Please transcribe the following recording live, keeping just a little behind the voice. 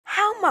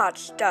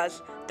much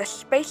does the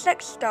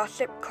SpaceX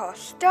Starship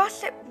cost?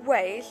 Starship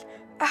weighs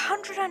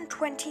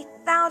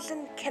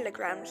 120,000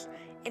 kilograms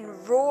in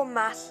raw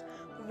mass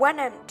when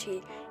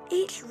empty.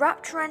 Each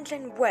Raptor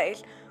engine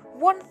weighs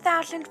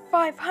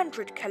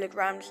 1,500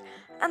 kilograms,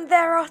 and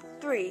there are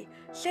 3,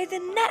 so the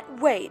net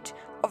weight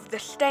of the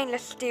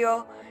stainless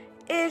steel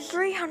is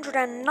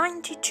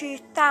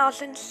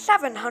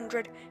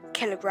 392,700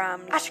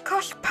 kilograms. At a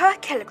cost per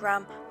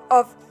kilogram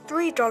of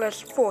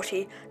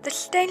 $3.40, the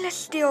stainless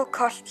steel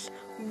costs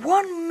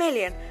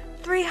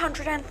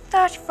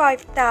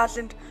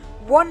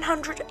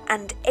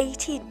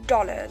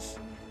 $1,335,180.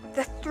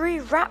 The 3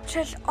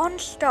 Raptors on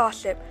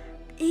Starship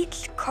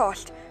each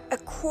cost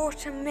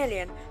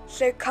 $250,000,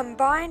 so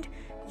combined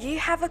you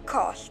have a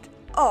cost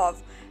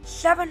of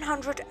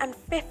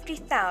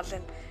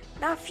 $750,000.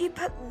 Now if you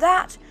put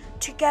that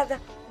together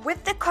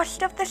with the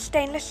cost of the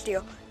stainless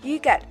steel, you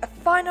get a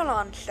final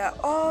answer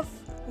of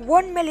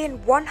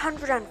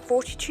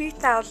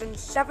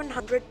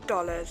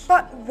 $1,142,700.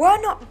 But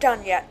we're not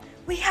done yet.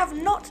 We have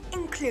not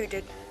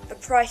included the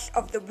price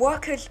of the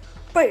workers,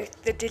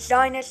 both the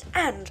designers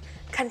and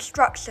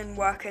construction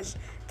workers,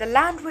 the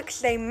land which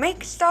they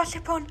make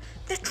Starship on,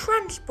 the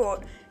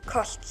transport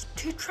costs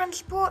to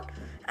transport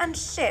and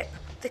ship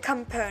the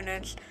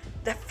components,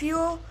 the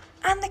fuel,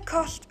 and the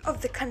cost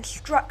of the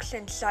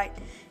construction site.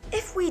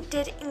 If we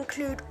did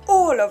include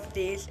all of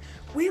these,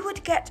 we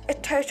would get a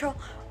total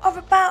of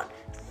about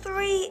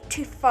 $3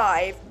 to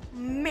 $5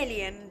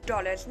 million.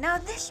 Now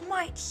this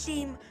might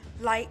seem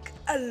like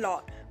a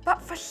lot,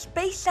 but for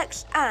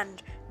SpaceX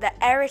and the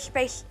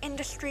aerospace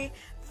industry,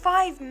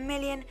 $5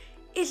 million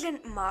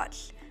isn't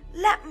much.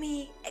 Let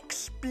me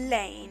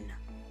explain.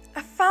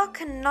 A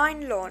Falcon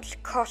 9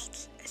 launch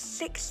costs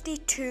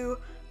 $62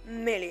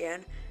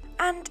 million,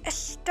 and a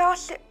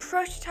Starship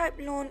prototype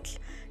launch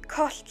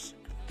costs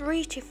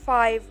 $3 to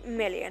 $5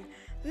 million.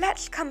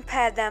 Let's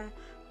compare them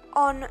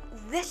on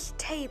this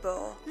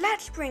table.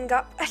 Let's bring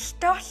up a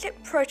Starship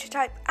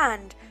prototype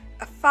and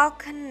a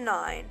Falcon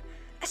 9.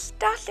 A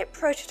Starship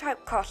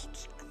prototype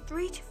costs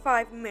 $3 to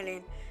 $5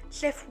 million,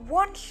 so if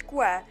 1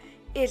 square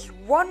is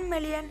 1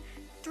 million,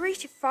 3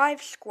 to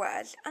 5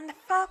 squares, and the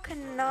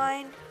Falcon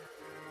 9,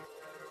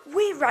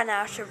 we ran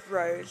out of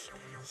rows.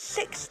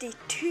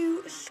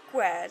 62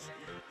 squares.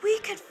 We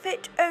could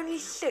fit only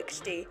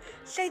 60,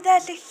 so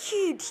there's a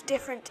huge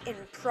difference in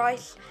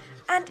price,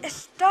 and a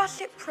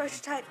Starship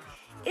prototype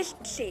is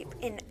cheap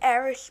in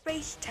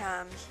aerospace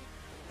terms.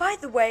 By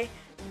the way,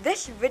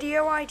 this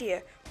video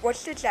idea was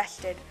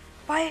suggested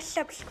by a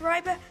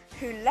subscriber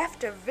who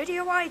left a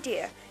video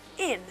idea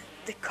in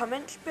the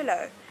comments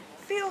below.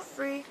 Feel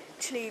free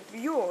to leave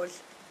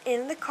yours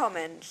in the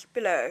comments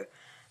below.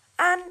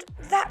 And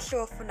that's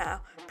all for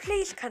now.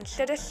 Please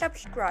consider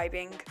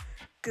subscribing.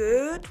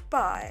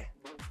 Goodbye.